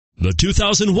The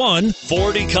 2001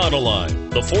 Ford Econoline.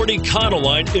 The Ford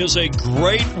Econoline is a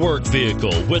great work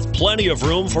vehicle with plenty of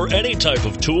room for any type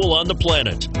of tool on the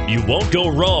planet. You won't go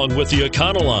wrong with the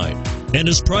Econoline and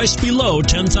is priced below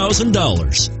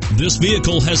 $10,000. This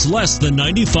vehicle has less than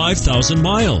 95,000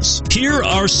 miles. Here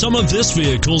are some of this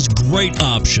vehicle's great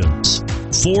options: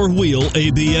 four-wheel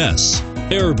ABS,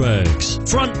 airbags,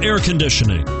 front air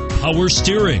conditioning, power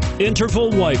steering, interval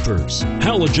wipers,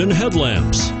 halogen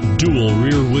headlamps, dual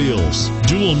rear wheels,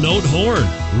 dual note horn,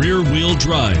 rear wheel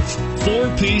drive,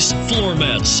 four-piece floor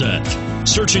mat set.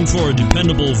 Searching for a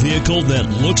dependable vehicle that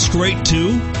looks great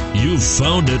too? You've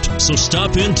found it, so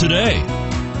stop in today.